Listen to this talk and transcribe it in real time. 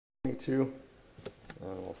22.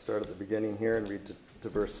 We'll start at the beginning here and read to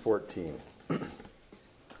verse 14. It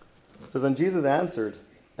says, And Jesus answered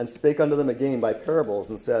and spake unto them again by parables,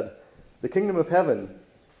 and said, The kingdom of heaven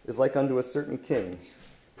is like unto a certain king,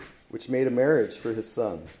 which made a marriage for his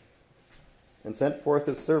son, and sent forth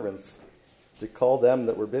his servants to call them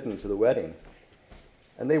that were bidden to the wedding,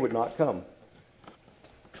 and they would not come.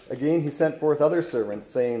 Again he sent forth other servants,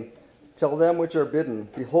 saying, Tell them which are bidden,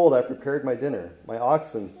 Behold, I prepared my dinner, my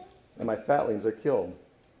oxen and my fatlings are killed,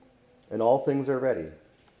 and all things are ready.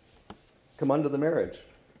 Come unto the marriage.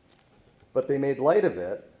 But they made light of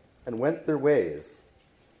it, and went their ways,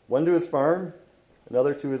 one to his farm,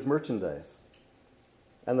 another to his merchandise.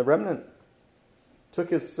 And the remnant took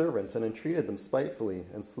his servants, and entreated them spitefully,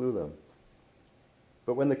 and slew them.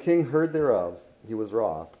 But when the king heard thereof, he was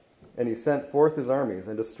wroth, and he sent forth his armies,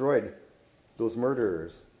 and destroyed those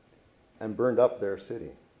murderers, and burned up their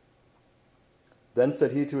city. Then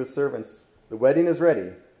said he to his servants, The wedding is ready,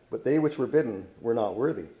 but they which were bidden were not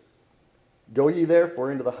worthy. Go ye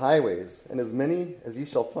therefore into the highways, and as many as ye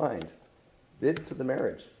shall find, bid to the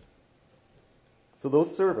marriage. So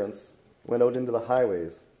those servants went out into the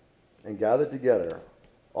highways, and gathered together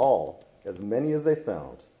all, as many as they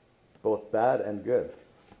found, both bad and good.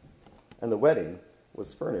 And the wedding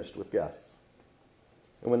was furnished with guests.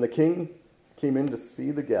 And when the king came in to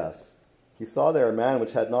see the guests, he saw there a man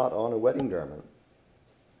which had not on a wedding garment.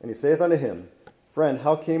 And he saith unto him, Friend,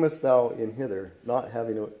 how camest thou in hither, not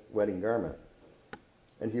having a wedding garment?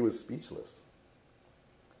 And he was speechless.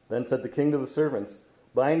 Then said the king to the servants,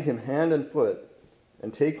 Bind him hand and foot,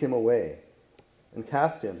 and take him away, and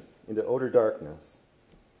cast him into outer darkness.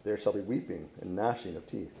 There shall be weeping and gnashing of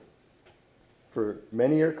teeth. For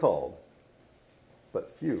many are called,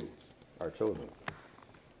 but few are chosen.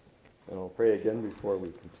 And I'll pray again before we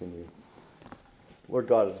continue. Lord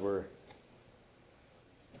God, as we're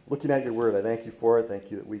looking at your word, I thank you for it.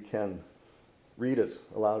 Thank you that we can read it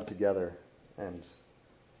aloud together, and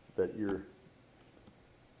that your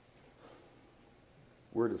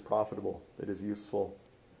word is profitable, it is useful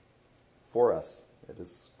for us. It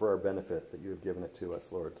is for our benefit that you have given it to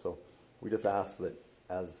us, Lord. So we just ask that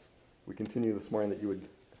as we continue this morning, that you would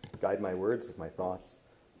guide my words, my thoughts,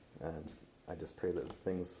 and I just pray that the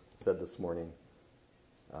things said this morning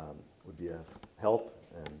would be of help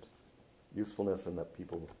and usefulness, and that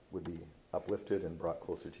people would be uplifted and brought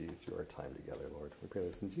closer to you through our time together, Lord. We pray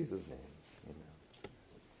this in Jesus' name. Amen.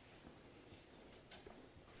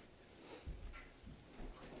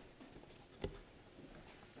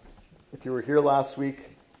 If you were here last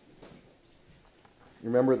week, you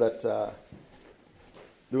remember that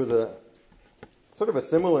there was a sort of a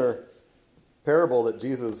similar parable that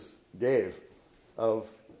Jesus gave of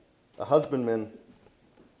a husbandman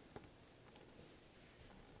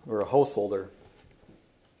or a householder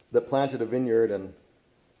that planted a vineyard, and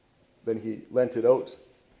then he lent it out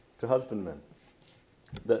to husbandmen.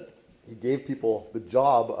 That he gave people the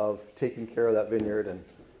job of taking care of that vineyard,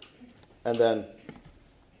 and then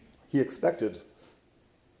he expected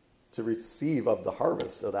to receive of the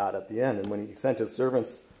harvest of that at the end. And when he sent his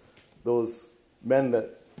servants, those men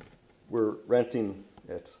that were renting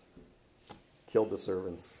it killed the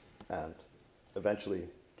servants and eventually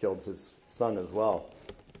killed his son as well.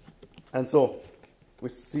 And so we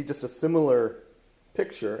see just a similar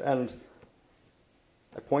picture, and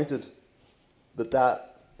I pointed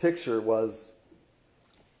that picture was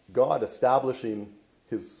God establishing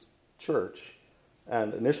his church,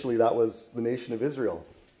 and initially that was the nation of Israel,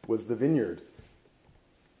 was the vineyard.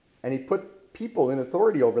 And he put people in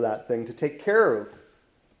authority over that thing to take care of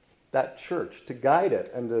that church, to guide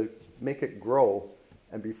it and to make it grow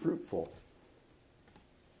and be fruitful.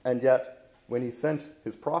 And yet, when he sent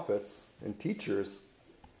his prophets and teachers,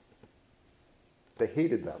 they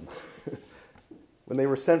hated them. When they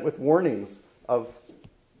were sent with warnings of,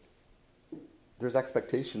 there's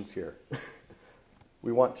expectations here.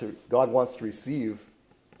 God wants to receive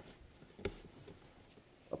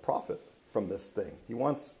a profit from this thing. He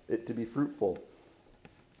wants it to be fruitful.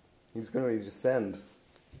 He's going to descend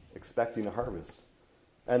expecting a harvest.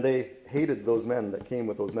 And they hated those men that came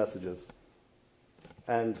with those messages,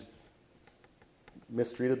 and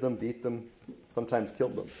mistreated them, beat them, sometimes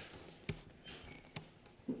killed them.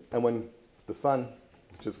 And when the Son,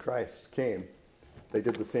 which is Christ, came, they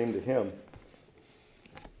did the same to him.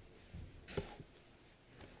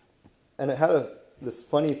 And it had this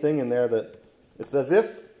funny thing in there that it's as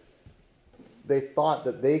if they thought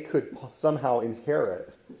that they could somehow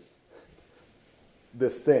inherit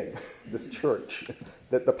this thing, this church,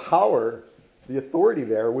 that the power, the authority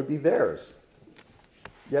there would be theirs.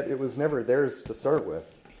 Yet it was never theirs to start with.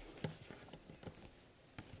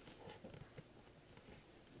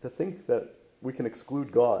 to think that we can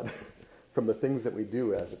exclude God from the things that we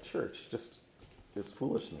do as a church just is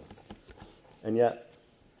foolishness. And yet,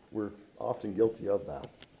 we're often guilty of that.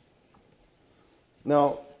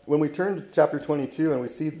 Now, when we turn to chapter 22 and we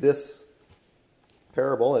see this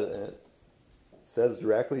parable, it says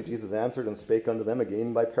directly, Jesus answered and spake unto them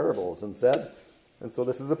again by parables and said, and so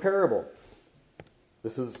this is a parable.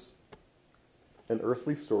 This is an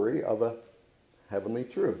earthly story of a heavenly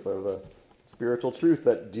truth, of a spiritual truth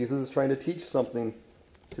that Jesus is trying to teach something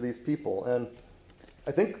to these people. And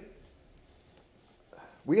I think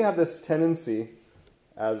we have this tendency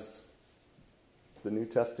as the New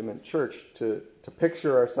Testament church to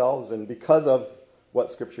picture ourselves, and because of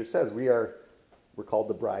what Scripture says, we're called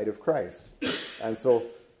the bride of Christ. And so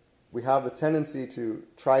we have the tendency to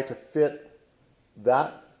try to fit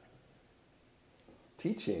that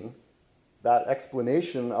teaching, that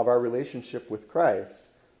explanation of our relationship with Christ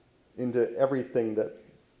into everything that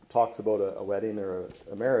talks about a wedding or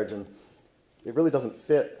a marriage, and it really doesn't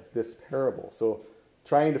fit this parable. So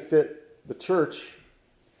trying to fit the church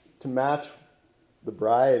to match the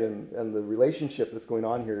bride and the relationship that's going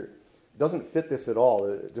on here doesn't fit this at all.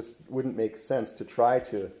 It just wouldn't make sense to try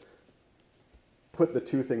to put the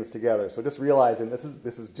two things together. So just realizing this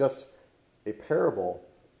is just a parable,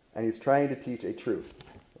 and he's trying to teach a truth.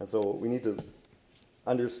 And so we need to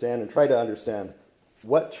understand and try to understand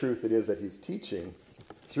what truth it is that he's teaching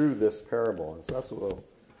through this parable. And so that's what we'll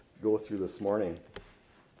go through this morning.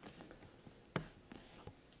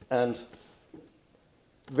 And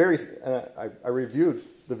I reviewed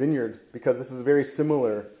the vineyard because this is very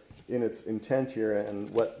similar in its intent here and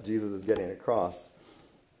what Jesus is getting across.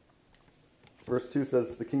 Verse 2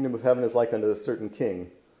 says, the kingdom of heaven is like unto a certain king,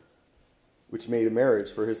 which made a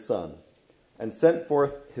marriage for his son, and sent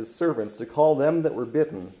forth his servants to call them that were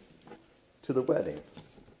bidden to the wedding,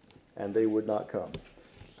 and they would not come.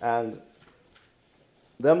 And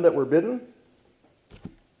them that were bidden,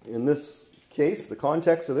 in this case, the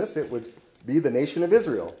context of this, it would be the nation of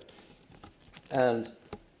Israel. And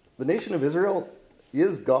the nation of Israel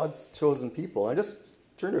is God's chosen people. I just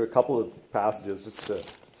turn to a couple of passages just to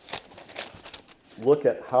look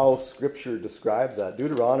at how Scripture describes that.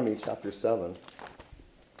 Deuteronomy chapter 7.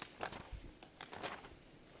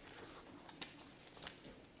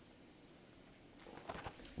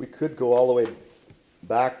 We could go all the way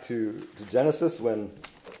back to Genesis when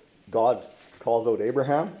God calls out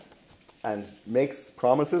Abraham and makes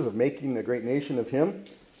promises of making a great nation of him.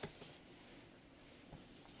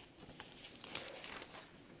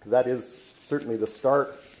 Because that is certainly the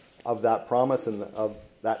start of that promise and of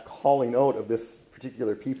that calling out of this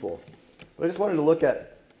particular people. But I just wanted to look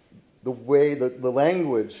at the way, the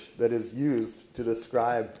language that is used to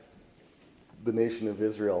describe the nation of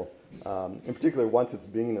Israel, in particular once it's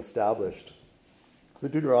being established. So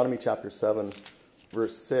Deuteronomy chapter 7,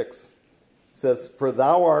 verse 6 says, for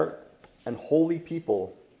thou art an holy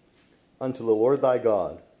people unto the Lord thy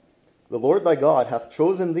God. The Lord thy God hath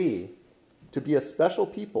chosen thee to be a special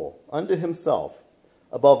people unto himself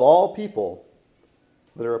above all people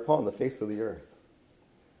that are upon the face of the earth.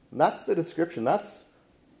 And that's the description. That's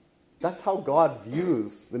how God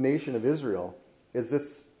views the nation of Israel, is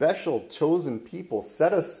this special chosen people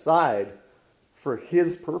set aside for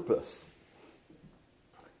his purpose.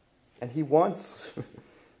 And he wants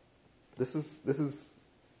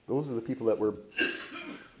those are the people that were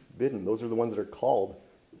bidden. Those are the ones that are called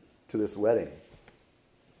to this wedding.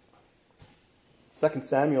 2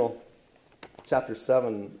 Samuel chapter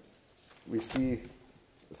 7, we see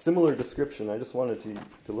a similar description. I just wanted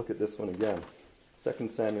to look at this one again. 2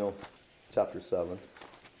 Samuel chapter 7.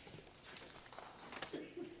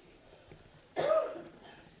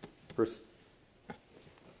 Verse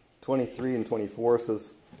 23 and 24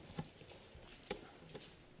 says,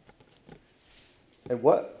 and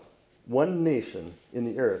what one nation in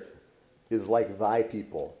the earth is like thy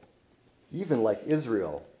people, even like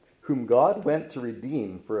Israel, whom God went to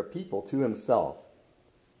redeem for a people to himself,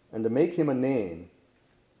 and to make him a name,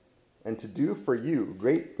 and to do for you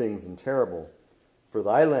great things and terrible for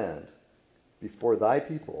thy land before thy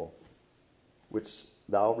people, which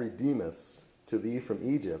thou redeemest to thee from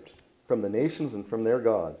Egypt, from the nations and from their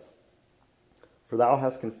gods. For thou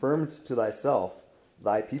hast confirmed to thyself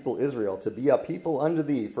thy people Israel to be a people unto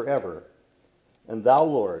thee forever, and thou,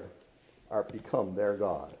 Lord, art become their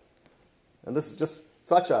God. And this is just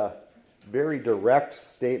such a very direct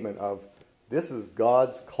statement of this is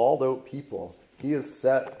God's called out people. He has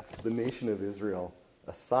set the nation of Israel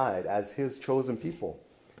aside as his chosen people.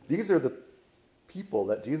 These are the people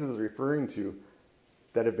that Jesus is referring to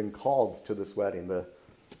that have been called to this wedding.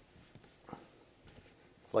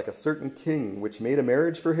 It's like a certain king which made a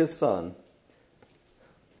marriage for his son.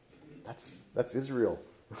 That's Israel.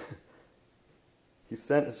 He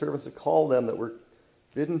sent his servants to call them that were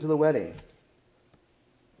bidden to the wedding.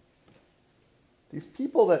 These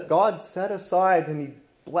people that God set aside, and he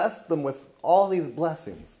blessed them with all these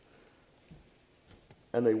blessings,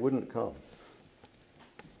 and they wouldn't come.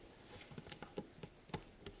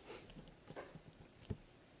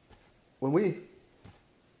 When we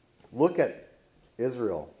look at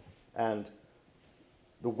Israel and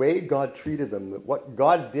the way God treated them, what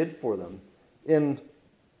God did for them,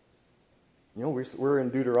 we're in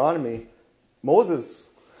Deuteronomy.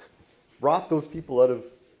 Moses brought those people out of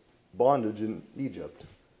bondage in Egypt.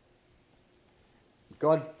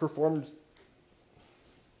 God performed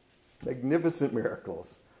magnificent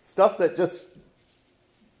miracles. Stuff that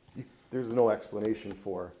there's no explanation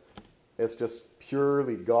for. It's just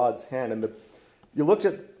purely God's hand. And you look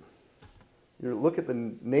at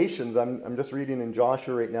the nations. I'm just reading in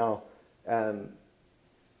Joshua right now, and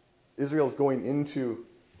Israel's going into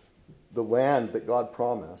the land that God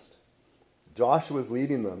promised. Joshua's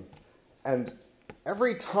leading them, and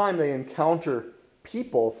every time they encounter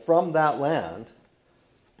people from that land,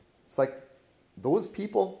 it's like those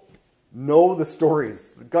people know the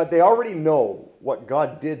stories. They already know what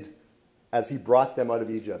God did as he brought them out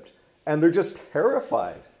of Egypt. And they're just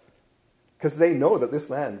terrified because they know that this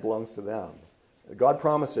land belongs to them. God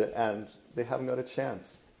promised it, and they haven't got a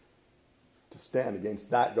chance to stand against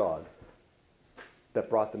that God that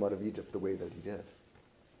brought them out of Egypt the way that he did.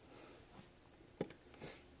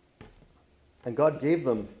 And God gave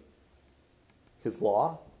them his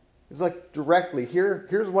law. It's like directly,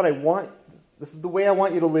 here's what I want. This is the way I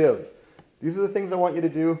want you to live. These are the things I want you to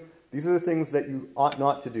do. These are the things that you ought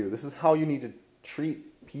not to do. This is how you need to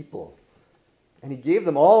treat people. And he gave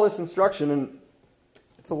them all this instruction, and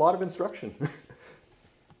it's a lot of instruction.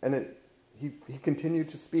 And he continued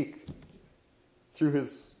to speak through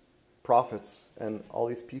his prophets and all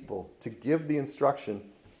these people to give the instruction.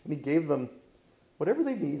 And he gave them whatever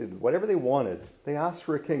they needed, whatever they wanted. They asked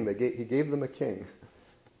for a king. He gave them a king.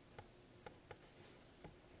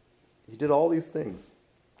 He did all these things.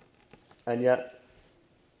 And yet,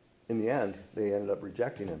 in the end, they ended up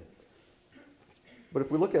rejecting him. But if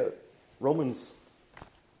we look at Romans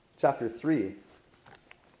chapter 3,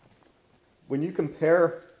 when you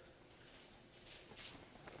compare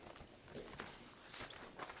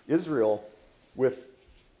Israel with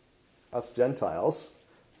us Gentiles,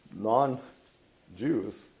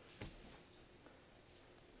 non-Jews,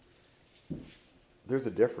 there's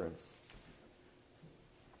a difference.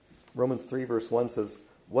 Romans 3 verse 1 says,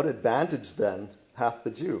 "What advantage then hath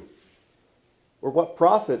the Jew? Or what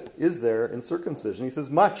profit is there in circumcision?" He says,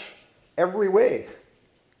 "Much, every way,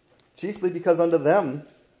 chiefly because unto them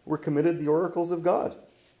were committed the oracles of God."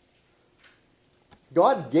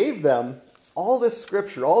 God gave them all this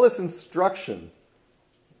scripture, all this instruction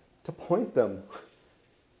to point them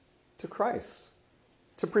to Christ,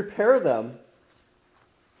 to prepare them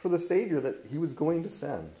for the Savior that he was going to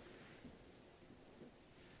send.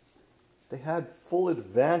 They had full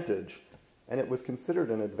advantage, and it was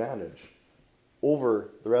considered an advantage over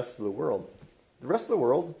the rest of the world. The rest of the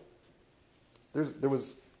world, there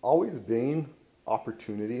was always been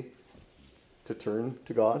opportunity to turn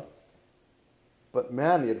to God. But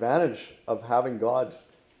man, the advantage of having God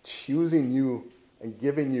choosing you and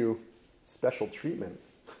giving you special treatment,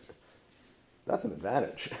 that's an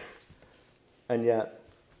advantage. And yet,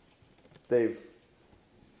 they've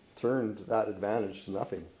turned that advantage to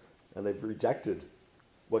nothing, and they've rejected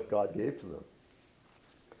what God gave to them.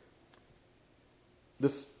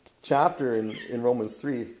 This chapter in Romans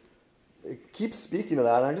 3, it keeps speaking of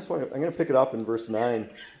that, and I'm going to pick it up in verse 9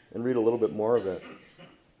 and read a little bit more of it.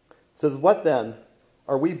 It says, "What then?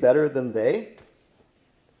 Are we better than they,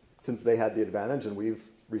 since they had the advantage and we've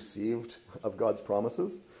received of God's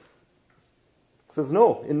promises?" It says,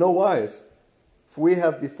 "No, in no wise. For we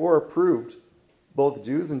have before proved, both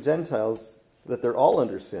Jews and Gentiles, that they're all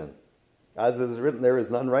under sin. As it is written, there is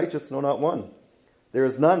none righteous, no, not one. There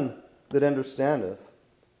is none that understandeth.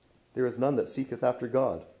 There is none that seeketh after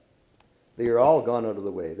God. They are all gone out of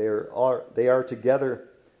the way. They are together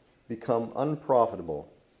become unprofitable.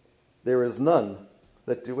 There is none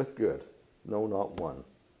that doeth good, no, not one.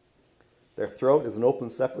 Their throat is an open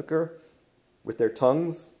sepulchre. With their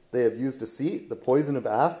tongues they have used deceit. The poison of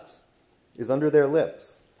asps is under their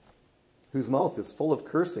lips, whose mouth is full of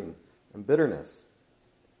cursing and bitterness.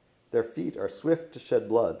 Their feet are swift to shed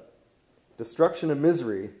blood. Destruction and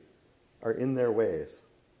misery are in their ways,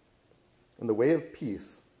 and the way of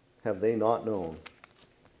peace have they not known."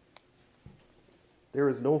 there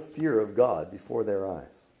is no fear of God before their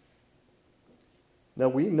eyes. Now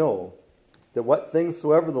we know that what things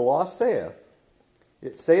soever the law saith,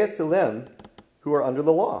 it saith to them who are under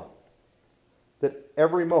the law, that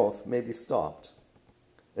every mouth may be stopped,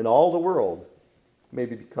 and all the world may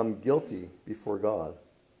become guilty before God.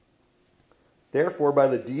 Therefore, by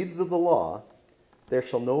the deeds of the law, there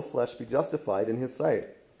shall no flesh be justified in his sight.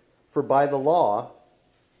 For by the law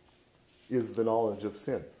is the knowledge of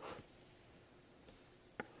sin.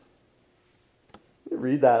 You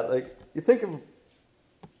read that, like, you think of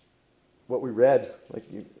what we read, like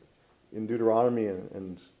in Deuteronomy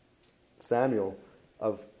and Samuel,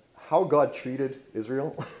 of how God treated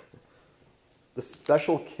Israel. The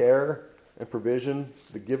special care and provision,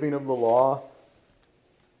 the giving of the law,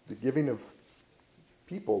 the giving of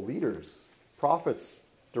people, leaders, prophets,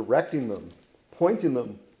 directing them, pointing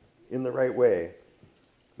them in the right way.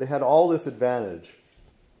 They had all this advantage,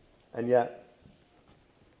 and yet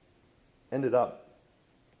ended up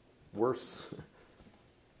worse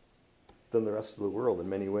than the rest of the world in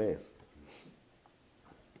many ways.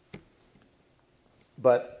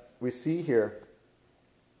 But we see here,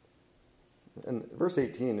 and verse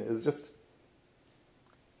 18 is just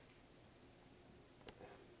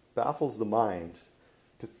baffles the mind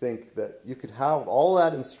to think that you could have all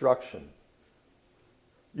that instruction.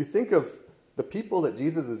 You think of the people that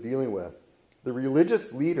Jesus is dealing with, the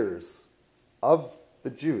religious leaders of the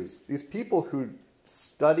Jews, these people who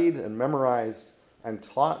studied and memorized and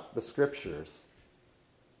taught the scriptures,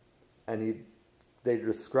 and they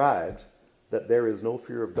described that there is no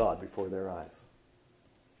fear of God before their eyes.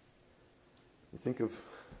 You think of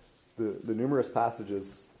the numerous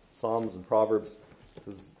passages, Psalms and Proverbs, it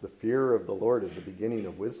says the fear of the Lord is the beginning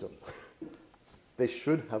of wisdom. They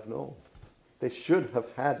should have known. They should have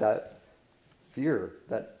had that fear,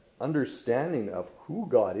 that understanding of who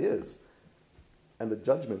God is and the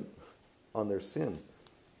judgment on their sin.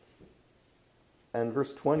 And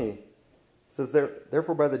verse 20 says,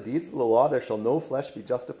 therefore by the deeds of the law there shall no flesh be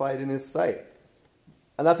justified in his sight.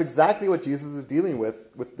 And that's exactly what Jesus is dealing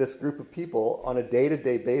with this group of people on a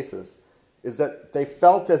day-to-day basis, is that they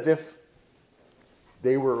felt as if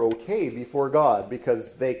they were okay before God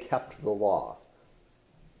because they kept the law.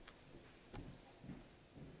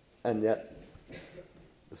 And yet,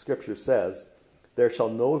 the scripture says, there shall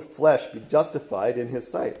no flesh be justified in his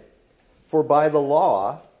sight. For by the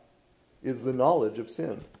law is the knowledge of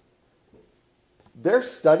sin. Their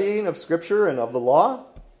studying of scripture and of the law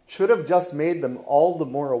should have just made them all the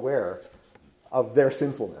more aware of their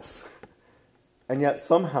sinfulness. And yet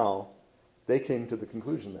somehow they came to the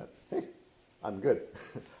conclusion that, hey, I'm good.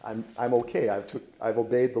 I'm okay. I've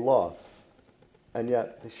obeyed the law. And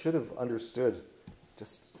yet they should have understood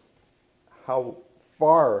just how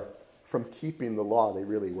far from keeping the law they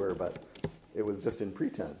really were, but it was just in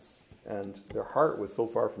pretense. And their heart was so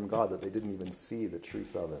far from God that they didn't even see the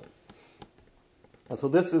truth of it. And so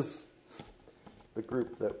this is the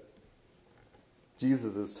group that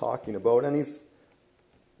Jesus is talking about. And he's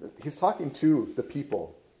talking to the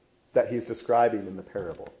people that he's describing in the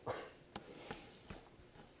parable.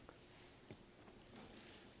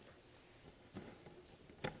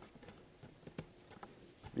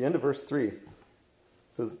 The end of verse 3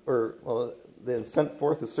 says, they sent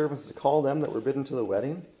forth the servants to call them that were bidden to the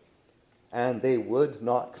wedding, and they would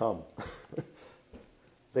not come.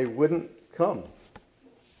 They wouldn't come.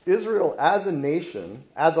 Israel as a nation,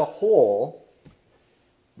 as a whole,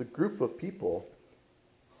 the group of people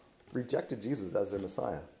rejected Jesus as their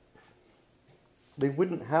Messiah. They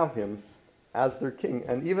wouldn't have him as their king.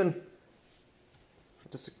 And even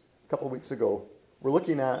just a couple of weeks ago, we're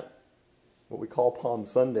looking at what we call Palm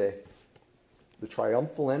Sunday, the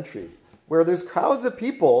triumphal entry, where there's crowds of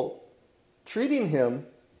people treating him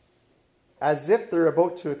as if they're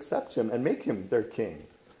about to accept him and make him their king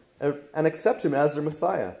and accept him as their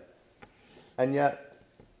Messiah. And yet,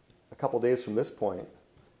 a couple days from this point,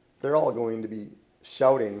 they're all going to be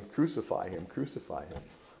shouting, "Crucify him, crucify him."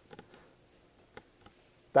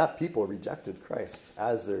 That people rejected Christ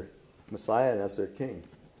as their Messiah and as their king.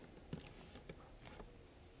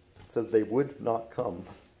 It says they would not come.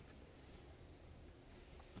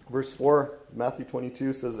 Verse 4, Matthew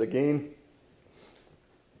 22 says, again,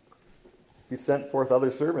 he sent forth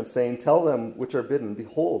other servants, saying, tell them which are bidden,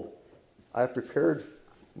 behold, I have prepared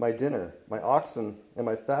my dinner. My oxen and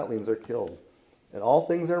my fatlings are killed, and all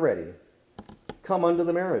things are ready. Come unto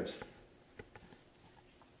the marriage.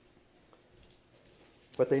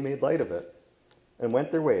 But they made light of it, and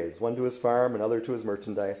went their ways, one to his farm, another to his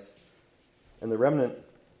merchandise. And the remnant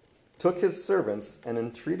took his servants, and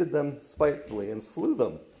entreated them spitefully, and slew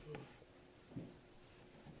them.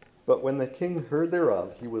 But when the king heard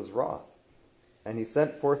thereof, he was wroth, and he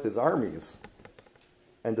sent forth his armies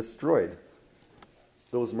and destroyed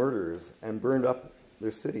those murderers and burned up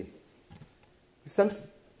their city. He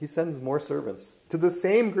sends more servants to the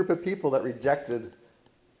same group of people that rejected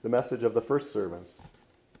the message of the first servants.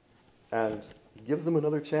 And he gives them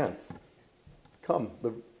another chance. Come,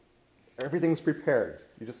 everything's prepared.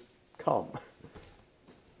 You just come.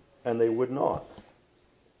 And they would not.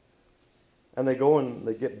 And they go and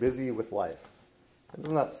they get busy with life.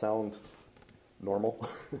 Doesn't that sound normal?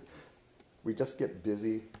 We just get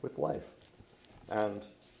busy with life. And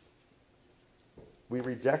we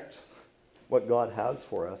reject what God has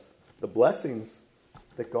for us, the blessings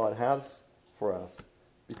that God has for us,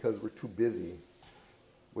 because we're too busy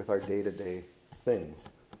with our day-to-day things,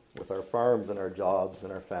 with our farms and our jobs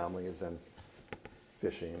and our families and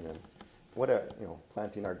fishing and whatever,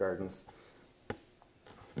 planting our gardens.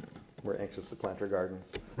 We're anxious to plant our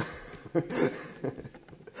gardens.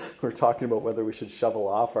 We're talking about whether we should shovel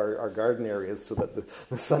off our garden areas so that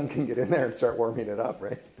the sun can get in there and start warming it up,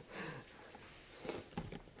 right?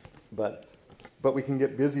 But we can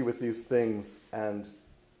get busy with these things and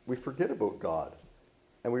we forget about God.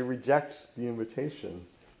 And we reject the invitation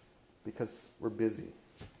because we're busy.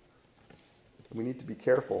 We need to be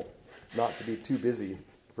careful not to be too busy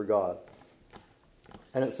for God.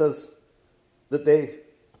 And it says that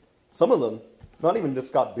some of them, not even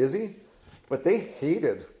just got busy, but they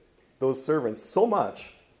hated those servants so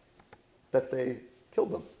much that they killed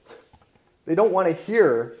them. They don't want to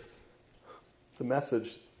hear the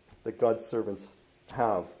message that God's servants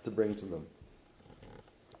have to bring to them.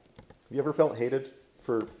 Have you ever felt hated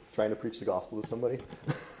for trying to preach the gospel to somebody?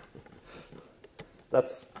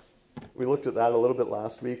 We looked at that a little bit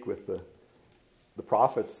last week with the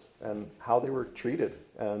prophets and how they were treated.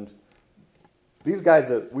 And these guys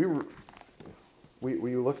that we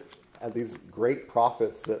look at these great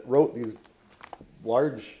prophets that wrote these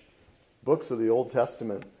large books of the Old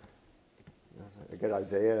Testament. I get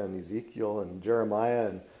Isaiah and Ezekiel and Jeremiah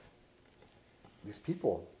and these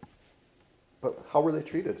people. But how were they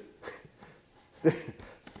treated?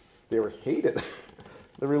 They were hated.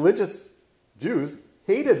 The religious Jews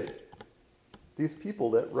hated these people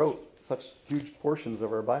that wrote such huge portions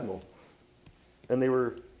of our Bible. And they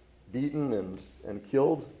were beaten and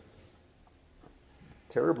killed,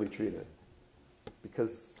 terribly treated,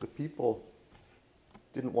 because the people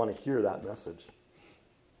didn't want to hear that message.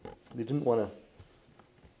 They didn't want to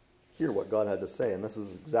hear what God had to say. And this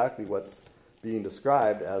is exactly what's being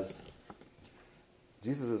described as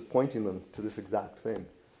Jesus is pointing them to this exact thing.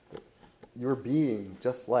 That you're being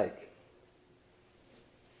just like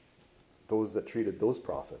those that treated those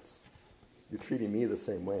prophets. You're treating me the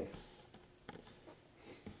same way.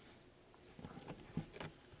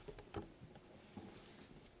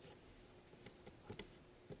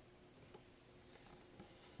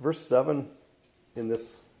 Verse 7 in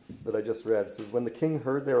this that I just read says, when the king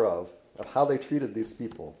heard thereof, of how they treated these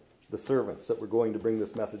people, the servants that were going to bring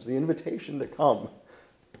this message, the invitation to come.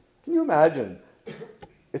 Can you imagine?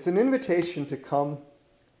 It's an invitation to come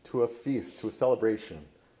to a feast, to a celebration,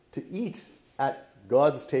 to eat at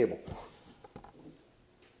God's table.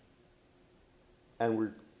 And we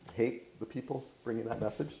hate the people bringing that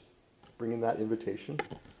message, bringing that invitation.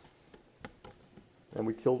 And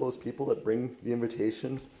we kill those people that bring the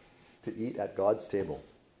invitation to eat at God's table.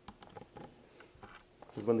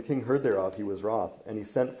 It says, when the king heard thereof, he was wroth, and he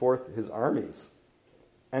sent forth his armies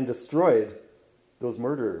and destroyed those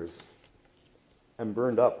murderers and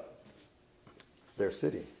burned up their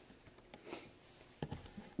city.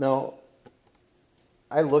 Now,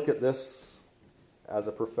 I look at this as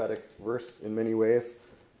a prophetic verse in many ways.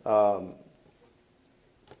 I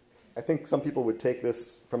think some people would take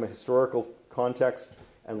this from a historical context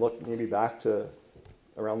and look maybe back to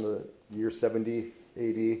around the year 70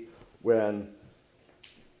 AD when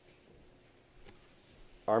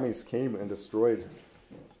armies came and destroyed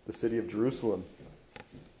the city of Jerusalem.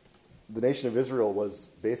 The nation of Israel was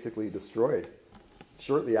basically destroyed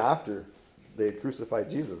shortly after they had crucified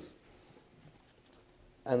Jesus.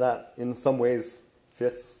 And that in some ways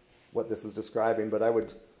fits what this is describing, but I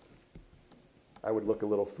would look a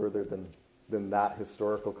little further than that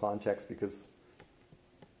historical context, because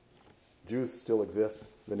Jews still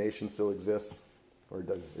exist, the nation still exists, or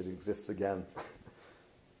does it exists again.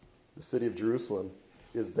 The city of Jerusalem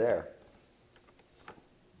is there.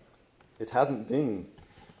 It hasn't been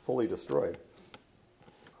fully destroyed.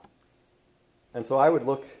 And so I would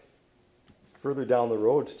look further down the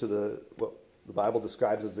road to what the Bible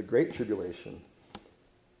describes as the Great Tribulation.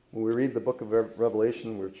 When we read the book of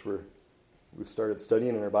Revelation, which we've started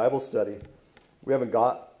studying in our Bible study, We haven't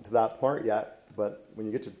got to that part yet, but when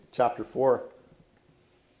you get to chapter 4,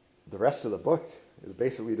 the rest of the book is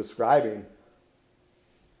basically describing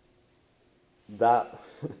that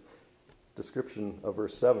description of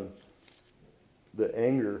verse 7. The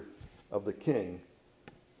anger of the king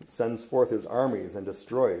sends forth his armies and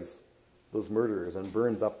destroys those murderers and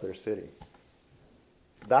burns up their city.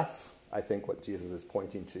 That's, I think, what Jesus is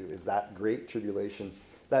pointing to, is that great tribulation,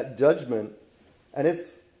 that judgment. And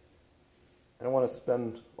I don't want to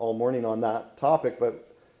spend all morning on that topic,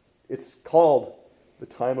 but it's called the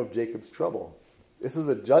time of Jacob's trouble. This is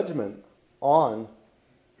a judgment on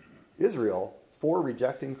Israel for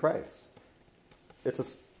rejecting Christ. It's a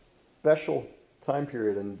special time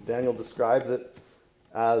period, and Daniel describes it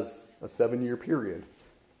as a 7-year period.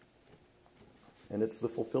 And it's the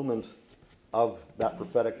fulfillment of that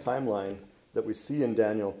prophetic timeline that we see in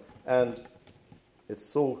Daniel. And it's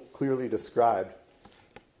so clearly described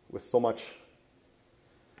with so much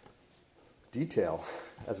detail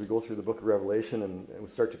as we go through the book of Revelation and we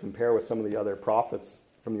start to compare with some of the other prophets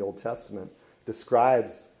from the Old Testament.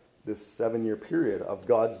 Describes this 7-year period of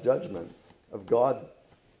God's judgment, of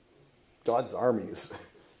God's armies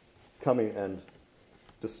coming and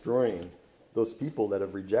destroying those people that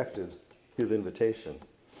have rejected his invitation.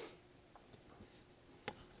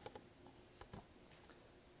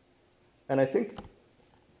 And I think,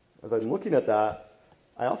 as I'm looking at that,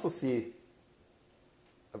 I also see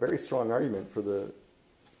a very strong argument for the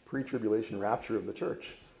pre-tribulation rapture of the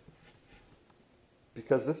church.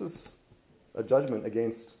 Because this is a judgment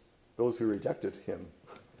against those who rejected him.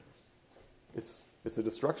 It's a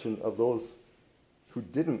destruction of those who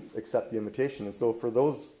didn't accept the invitation. And so for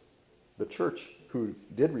those, the church who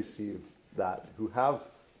did receive that, who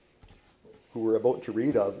we're about to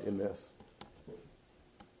read of in this,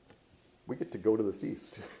 we get to go to the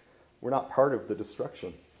feast. We're not part of the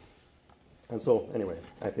destruction. And so, anyway,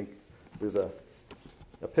 I think there's a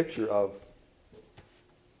picture of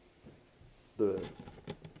the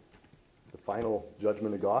final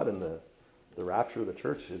judgment of God and the rapture of the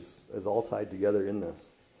church is all tied together in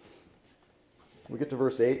this. We get to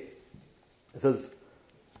verse 8. It says,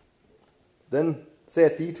 "Then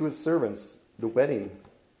saith he to his servants, The wedding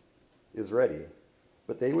is ready,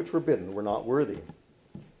 but they which were bidden were not worthy.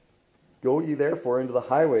 Go ye therefore into the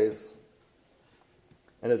highways,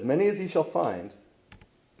 and as many as ye shall find,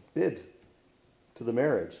 bid to the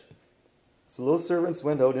marriage. So those servants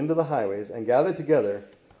went out into the highways and gathered together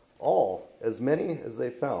all, as many as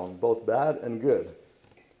they found, both bad and good.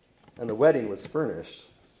 And the wedding was furnished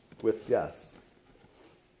with guests."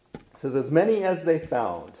 It says, as many as they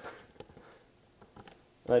found.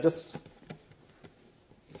 And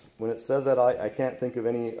when it says that, I can't think of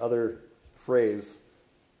any other phrase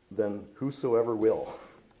than whosoever will.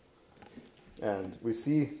 And we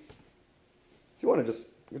see, if you want to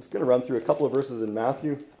we're just going to run through a couple of verses in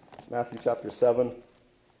Matthew chapter 7,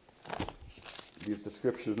 these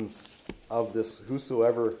descriptions of this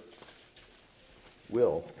whosoever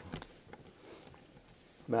will.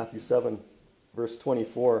 Matthew 7, verse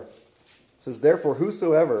 24 says, "Therefore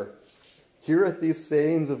whosoever heareth these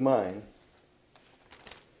sayings of mine,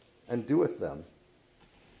 and doeth them,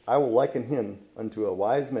 I will liken him unto a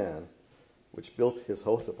wise man, which built his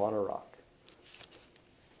house upon a rock."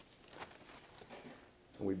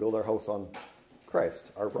 And we build our house on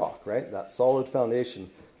Christ, our rock, right? That solid foundation.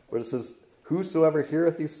 But it says, "Whosoever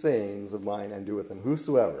heareth these sayings of mine and doeth them,"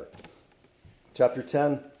 whosoever. Chapter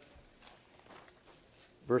 10,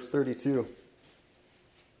 verse 32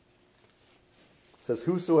 says,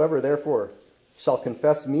 "Whosoever therefore shall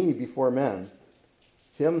confess me before men,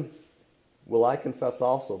 him will I confess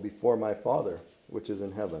also before my Father which is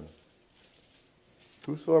in heaven."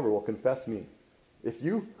 Whosoever will confess me. If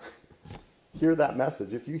you hear that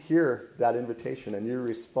message, if you hear that invitation and you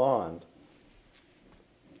respond,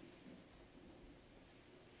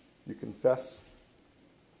 you confess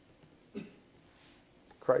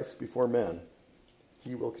Christ before men,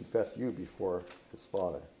 he will confess you before his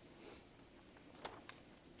Father.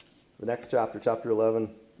 The next chapter, chapter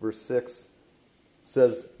 11, verse 6,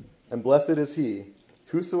 says, "And blessed is he,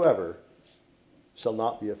 whosoever shall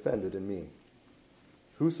not be offended in me."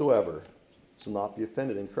 Whosoever shall not be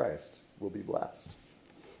offended in Christ will be blessed.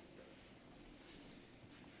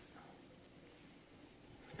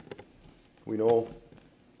 We know,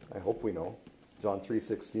 I hope we know, John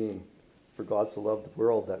 3:16, "For God so loved the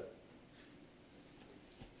world that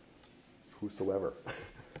whosoever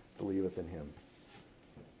believeth in him."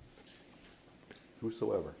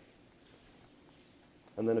 Whosoever.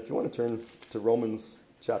 And then if you want to turn to Romans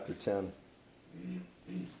chapter 10.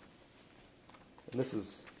 And this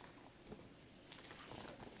is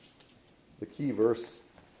the key verse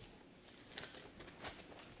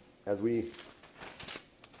as we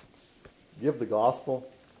give the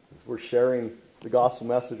gospel, as we're sharing the gospel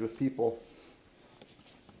message with people,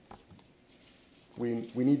 we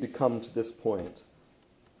need to come to this point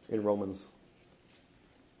in Romans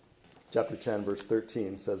chapter 10, verse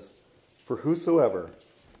 13 says, "For whosoever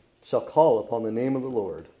shall call upon the name of the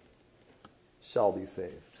Lord shall be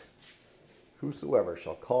saved." Whosoever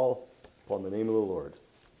shall call upon the name of the Lord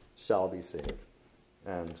shall be saved.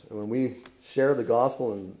 And when we share the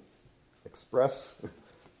gospel and express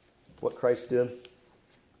what Christ did,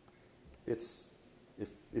 it's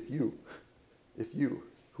if you,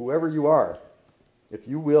 whoever you are, if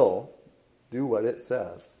you will do what it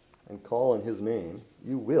says and call on his name,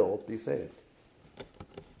 you will be saved.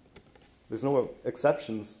 There's no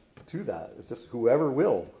exceptions to that. It's just whoever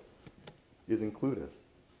will is included.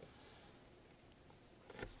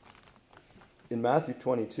 In Matthew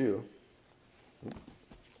 22,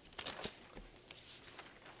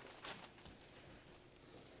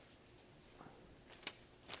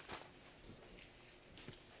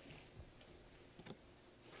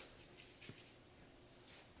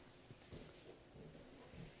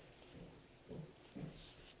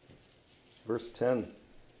 verse 10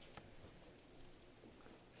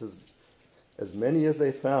 says, "As many as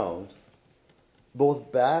they found,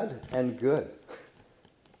 both bad and good."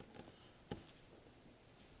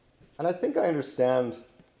 And I think I understand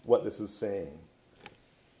what this is saying.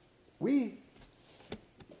 We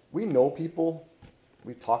know people,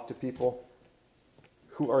 we talk to people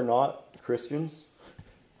who are not Christians,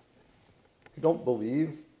 who don't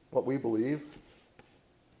believe what we believe,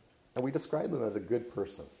 and we describe them as a good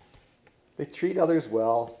person. They treat others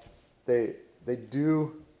well. They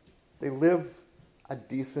live a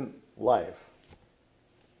decent life.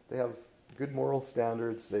 They have good moral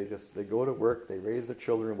standards. They go to work. They raise their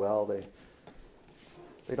children well. They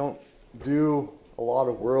don't do a lot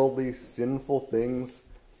of worldly, sinful things.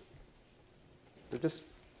 They're just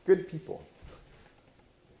good people.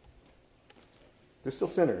 They're still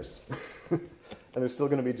sinners, and they're still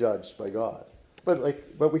going to be judged by God. But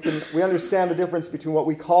we understand the difference between what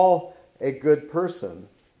we call a good person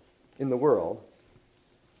in the world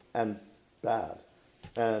and bad.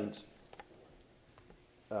 And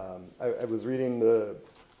I was reading the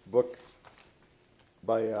book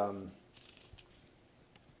by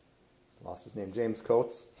lost his name, James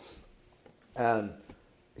Coates, and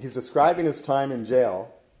he's describing his time in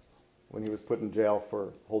jail when he was put in jail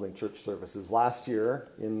for holding church services last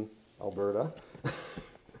year in Alberta.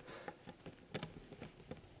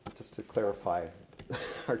 Just to clarify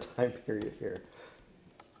our time period here.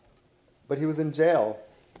 But he was in jail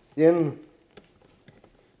in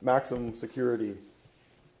maximum security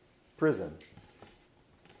prison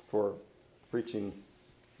for preaching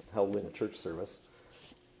held in a church service.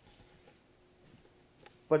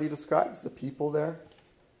 But he describes the people there.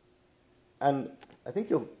 And I think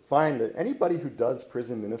you'll find that anybody who does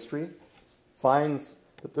prison ministry finds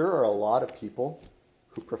that there are a lot of people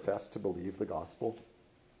who profess to believe the gospel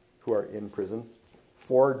who are in prison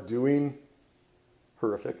for doing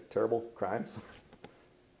horrific, terrible crimes.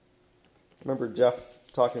 Remember Jeff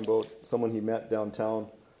talking about someone he met downtown,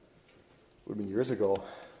 would have been years ago.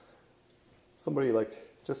 Somebody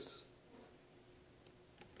just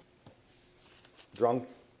drunk,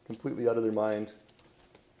 completely out of their mind,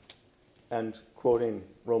 and quoting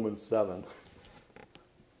Romans 7,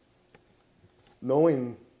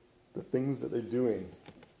 knowing the things that they're doing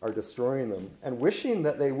are destroying them, and wishing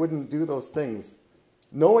that they wouldn't do those things,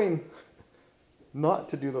 knowing not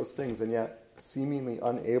to do those things, and yet seemingly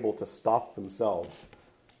unable to stop themselves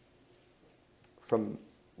from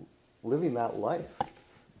living that life.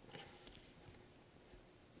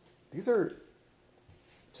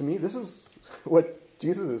 To me, this is what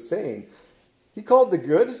Jesus is saying. He called the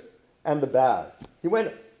good and the bad. He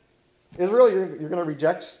went, Israel, you're going to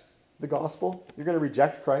reject the gospel? You're going to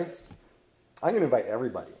reject Christ? I'm going to invite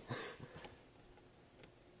everybody.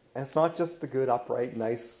 And it's not just the good, upright,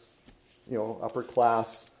 nice, upper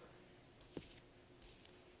class.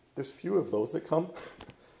 There's few of those that come.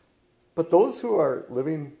 But those who are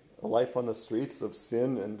living a life on the streets of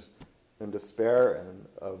sin and despair and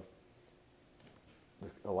of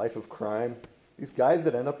a life of crime, these guys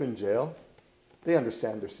that end up in jail, they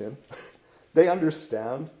understand their sin. They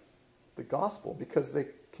understand the gospel because they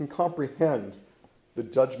can comprehend the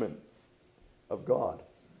judgment of God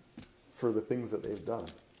for the things that they've done.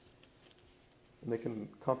 And they can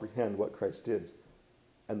comprehend what Christ did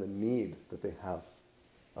and the need that they have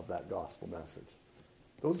of that gospel message.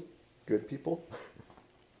 Those good people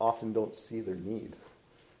often don't see their need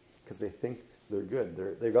because they think they're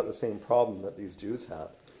good. They've got the same problem that these Jews had.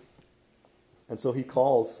 And so he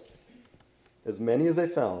calls as many as they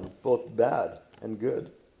found, both bad and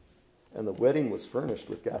good. And the wedding was furnished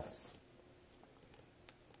with guests.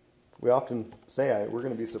 We often say we're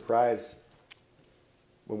going to be surprised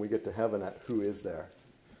when we get to heaven at who is there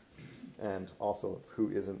and also who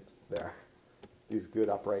isn't there. These good,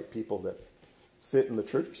 upright people that sit in the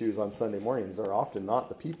church pews on Sunday mornings are often not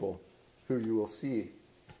the people who you will see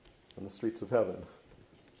on the streets of heaven.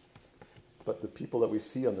 But the people that we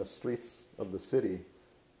see on the streets of the city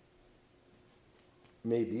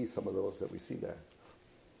may be some of those that we see there.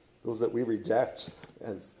 Those that we reject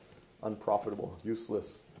as unprofitable,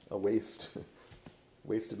 useless, a waste,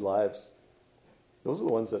 wasted lives. Those are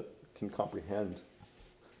the ones that can comprehend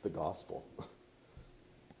the gospel.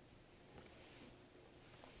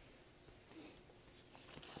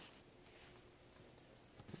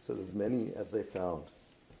 It said, as many as they found.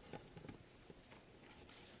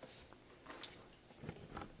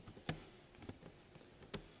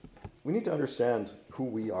 We need to understand who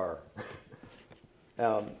we are.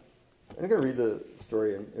 I'm going to read the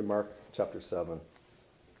story in Mark chapter 7.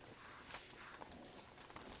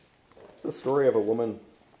 It's a story of a woman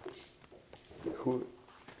who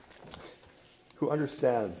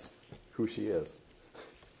understands who she is.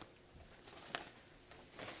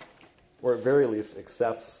 Or at very least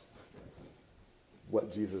accepts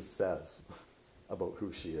what Jesus says about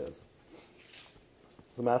who she is.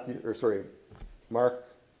 So Mark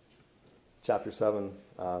chapter 7,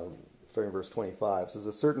 starting verse 25, says,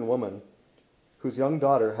 a certain woman whose young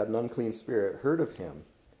daughter had an unclean spirit heard of him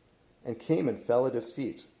and came and fell at his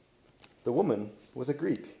feet. The woman was a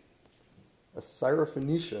Greek, a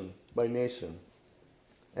Syrophoenician by nation,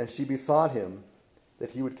 and she besought him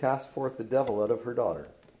that he would cast forth the devil out of her daughter.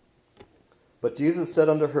 But Jesus said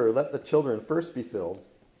unto her, let the children first be filled,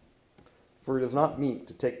 for it is not meet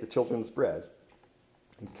to take the children's bread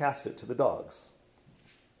and cast it to the dogs.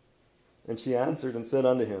 And she answered and said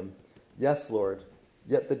unto him, yes, Lord,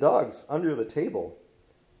 yet the dogs under the table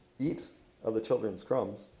eat of the children's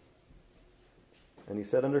crumbs. And he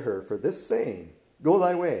said unto her, for this saying, go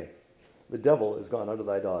thy way, the devil is gone out of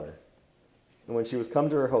thy daughter. And when she was come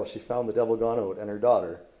to her house, she found the devil gone out, and her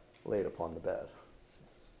daughter laid upon the bed.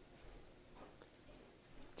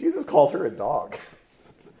 Jesus calls her a dog.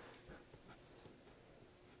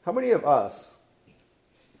 How many of us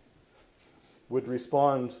would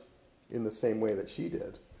respond in the same way that she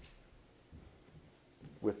did?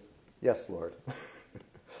 With, yes, Lord.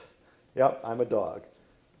 Yep, I'm a dog.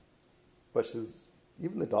 But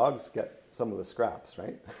even the dogs get some of the scraps,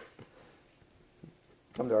 right?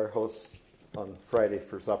 Come to our house on Friday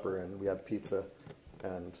for supper and we have pizza,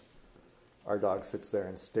 and our dog sits there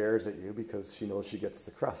and stares at you because she knows she gets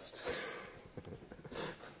the crust.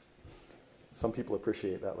 Some people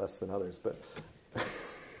appreciate that less than others, but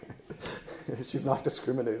she's not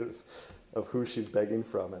discriminative of who she's begging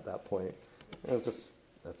from at that point. And it's just,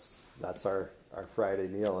 that's our Friday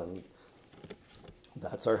meal, and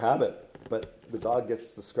that's our habit. But the dog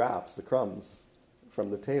gets the scraps, the crumbs from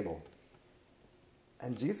the table.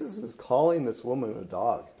 And Jesus is calling this woman a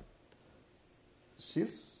dog.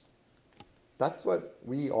 That's what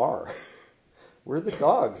we are. We're the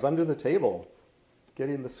dogs under the table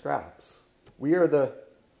getting the scraps. We are the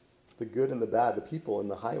good and the bad, the people in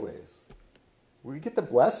the highways. We get the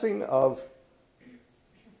blessing of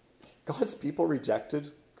God's people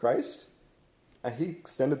rejected Christ, and he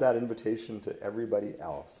extended that invitation to everybody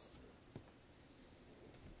else.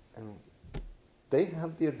 And they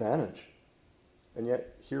have the advantage. And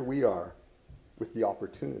yet here we are with the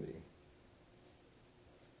opportunity.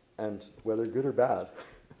 And whether good or bad,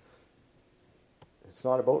 it's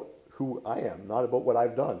not about who I am, not about what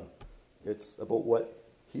I've done. It's about what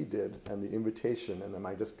he did and the invitation, and am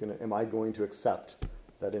I going to accept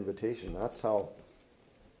that invitation? That's how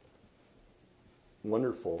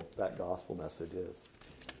wonderful that gospel message is.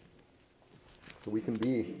 So we can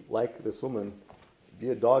be like this woman, be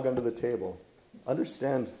a dog under the table,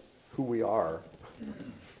 understand who we are,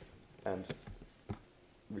 and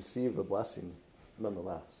receive the blessing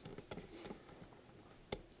nonetheless.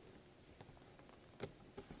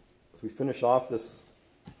 So we finish off this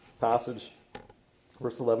passage.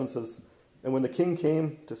 Verse 11 says, and when the king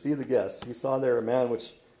came to see the guests, he saw there a man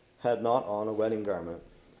which had not on a wedding garment.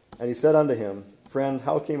 And he said unto him, friend,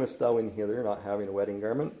 how camest thou in hither, not having a wedding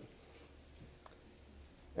garment?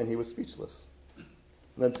 And he was speechless.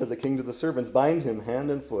 And then said the king to the servants, bind him hand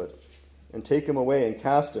and foot, and take him away and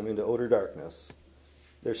cast him into outer darkness.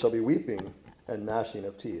 There shall be weeping and gnashing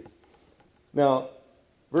of teeth. Now,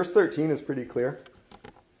 verse 13 is pretty clear.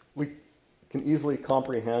 We can easily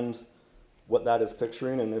comprehend what that is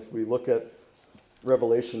picturing. And if we look at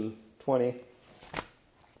Revelation 20,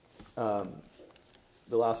 the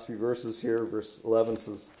last few verses here, verse 11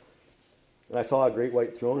 says, "And I saw a great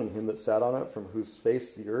white throne and him that sat on it, from whose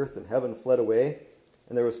face the earth and heaven fled away,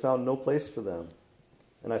 and there was found no place for them.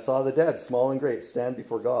 And I saw the dead, small and great, stand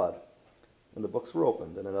before God. And the books were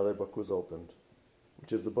opened, and another book was opened,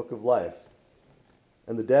 which is the book of life.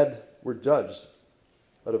 And the dead were judged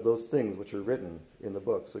out of those things which were written in the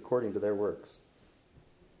books, according to their works.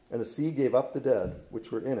 And the sea gave up the dead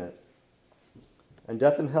which were in it. And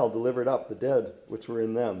death and hell delivered up the dead which were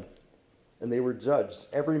in them. And they were judged,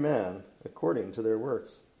 every man according to their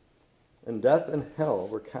works. And death and hell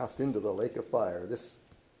were cast into the lake of fire. This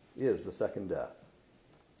is the second death.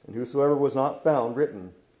 And whosoever was not found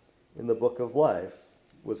written in the book of life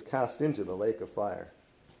was cast into the lake of fire."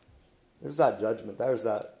 There's that judgment. There's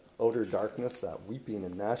that outer darkness, that weeping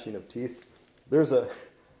and gnashing of teeth. There's a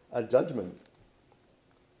judgment.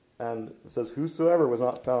 And it says, "Whosoever was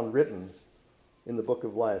not found written in the book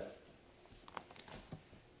of life."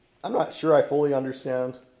 I'm not sure I fully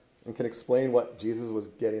understand and can explain what Jesus was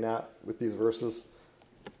getting at with these verses.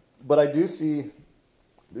 But I do see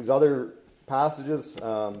these other passages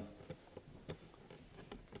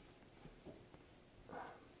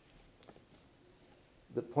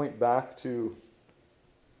that point back to,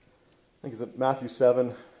 I think it's Matthew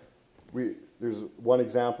 7. There's one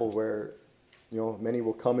example where, many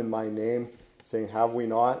will come in my name, saying, "Have we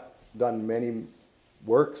not done many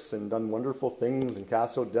works and done wonderful things and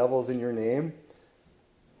cast out devils in your name?"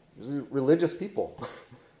 There's religious people,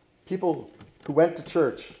 people who went to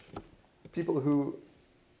church, people who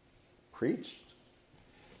preached,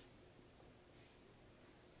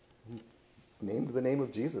 named the name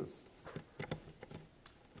of Jesus,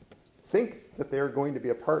 think that they are going to be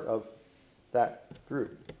a part of that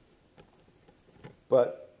group.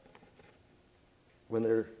 But when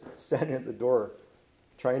they're standing at the door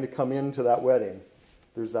trying to come into that wedding,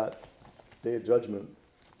 there's that day of judgment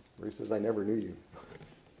where he says, "I never knew you."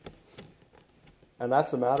 And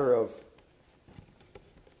that's a matter of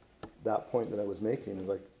that point that I was making, is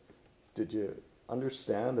like, did you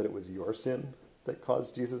understand that it was your sin that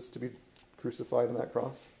caused Jesus to be crucified on that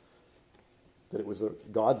cross? That it was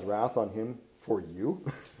God's wrath on him for you?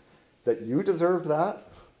 That you deserved that?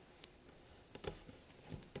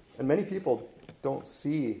 And many people don't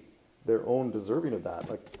see their own deserving of that.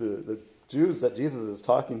 Like the Jews that Jesus is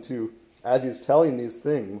talking to as he's telling these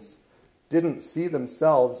things didn't see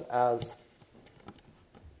themselves as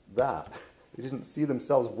that. They didn't see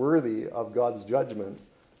themselves worthy of God's judgment.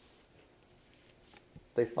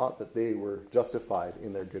 They thought that they were justified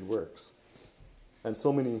in their good works. And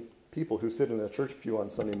so many people who sit in a church pew on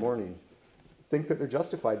Sunday morning think that they're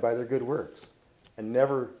justified by their good works and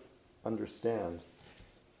never understand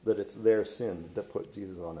that it's their sin that put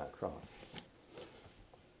Jesus on that cross.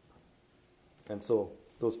 And so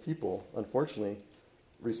those people, unfortunately,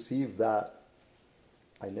 receive that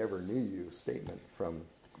 "I never knew you" statement from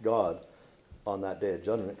God on that day of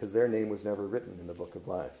judgment, because their name was never written in the book of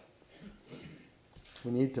life. We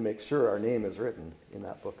need to make sure our name is written in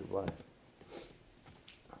that book of life.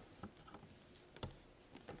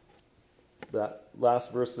 That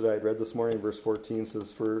last verse that I had read this morning, verse 14,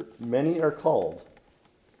 says, "For many are called,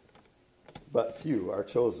 but few are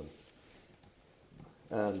chosen."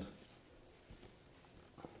 And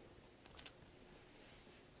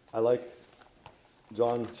I like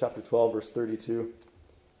John chapter 12, verse 32.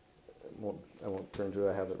 I won't turn to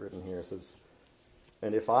it, I have it written here. It says,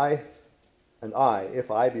 if I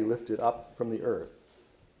be lifted up from the earth,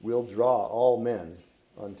 will draw all men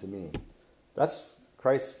unto me." That's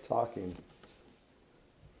Christ talking.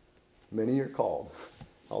 Many are called.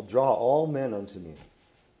 I'll draw all men unto me.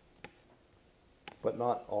 But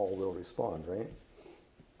not all will respond, right?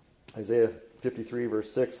 Isaiah 53,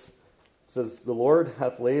 verse 6 says, "The Lord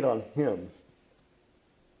hath laid on him,"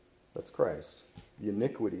 that's Christ, "the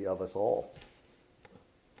iniquity of us all."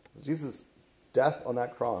 Jesus' death on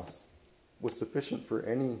that cross was sufficient for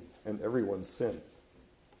any and everyone's sin.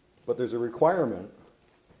 But there's a requirement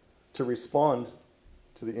to respond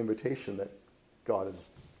to the invitation that God is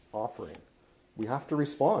offering. We have to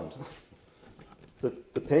respond.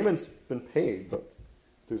 The payment's been paid, but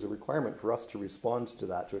there's a requirement for us to respond to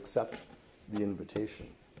that, to accept the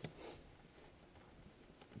invitation.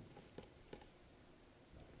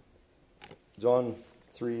 John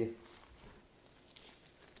 3.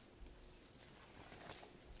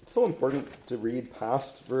 It's so important to read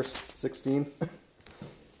past verse 16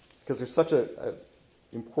 because there's such a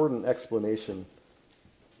important explanation.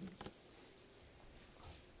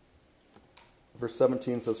 Verse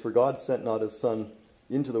 17 says, "For God sent not his Son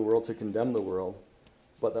into the world to condemn the world,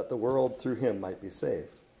 but that the world through him might be saved.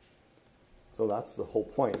 So that's the whole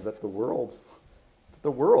point, is that the world,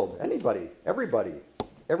 anybody,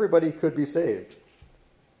 everybody could be saved.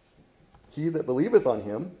 He that believeth on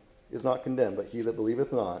him is not condemned, but he that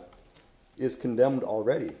believeth not is condemned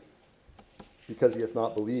already, because he hath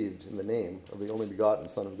not believed in the name of the only begotten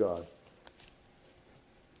Son of God.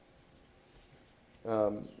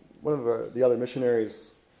 One of the other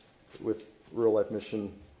missionaries with Rural Life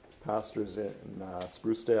Mission pastors in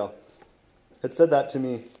Sprucedale had said that to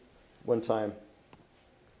me one time.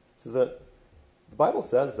 He says that the Bible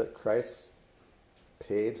says that Christ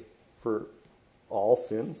paid for all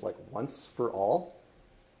sins, like once for all,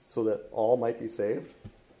 so that all might be saved.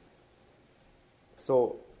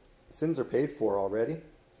 So sins are paid for already.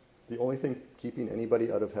 The only thing keeping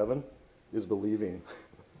anybody out of heaven is believing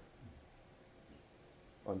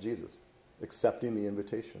on Jesus, accepting the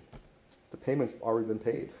invitation. The payment's already been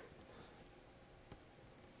paid.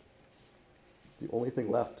 The only thing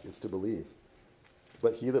left is to believe.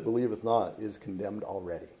 But he that believeth not is condemned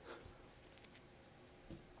already.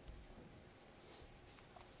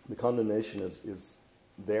 The condemnation is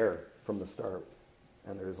there from the start,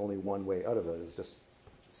 and there is only one way out of it, is just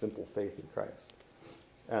simple faith in Christ.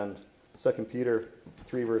 And 2 Peter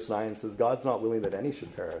 3 verse 9 says, God's not willing that any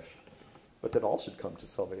should perish, but that all should come to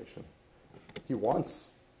salvation. He wants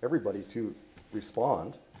everybody to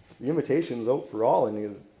respond. The invitation's out for all,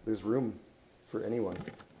 and there's room for anyone,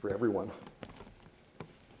 for everyone.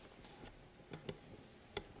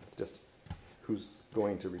 It's just who's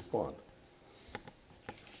going to respond.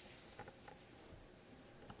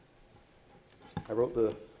 I wrote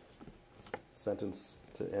the sentence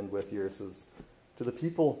to end with here. It says, to the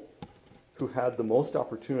people who had the most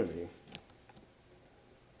opportunity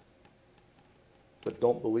but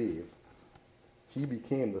don't believe, he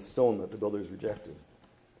became the stone that the builders rejected.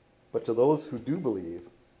 But to those who do believe,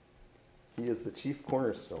 he is the chief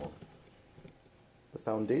cornerstone, the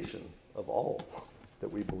foundation of all that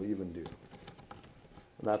we believe and do.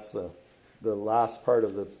 And that's the last part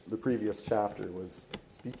of the previous chapter was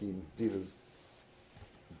speaking. Jesus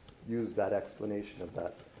used that explanation of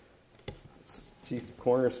that chief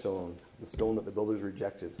cornerstone, the stone that the builders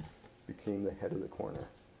rejected, became the head of the corner.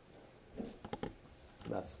 And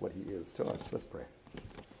that's what he is to us. Let's pray.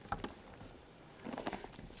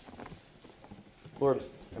 Lord,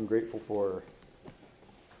 I'm grateful for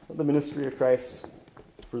the ministry of Christ,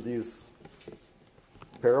 for these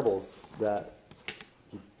parables that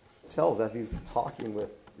he tells as he's talking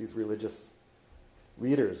with these religious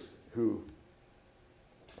leaders who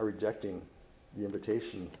are rejecting the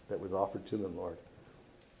invitation that was offered to them, Lord.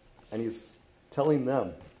 And he's telling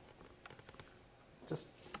them just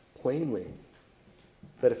plainly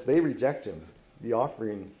that if they reject him, the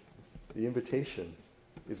offering, the invitation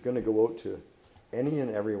is going to go out to any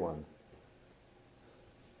and everyone.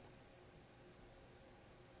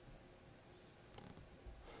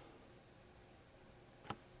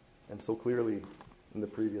 And so clearly in the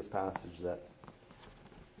previous passage that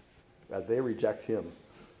as they reject him,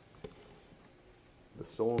 the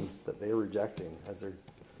stone that they're rejecting as they're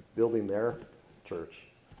building their church,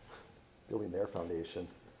 building their foundation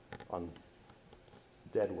on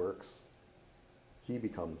dead works, he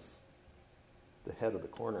becomes the head of the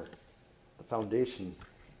corner, the foundation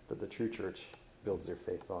that the true church builds their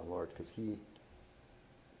faith on, Lord, because he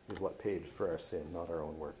is what paid for our sin, not our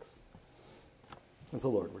own works. And so,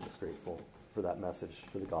 Lord, we're just grateful for that message,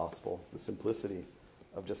 for the gospel, the simplicity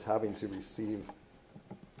of just having to receive,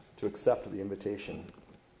 to accept the invitation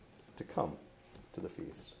to come to the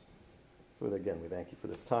feast. So again, we thank you for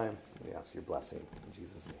this time, and we ask your blessing in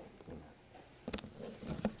Jesus' name.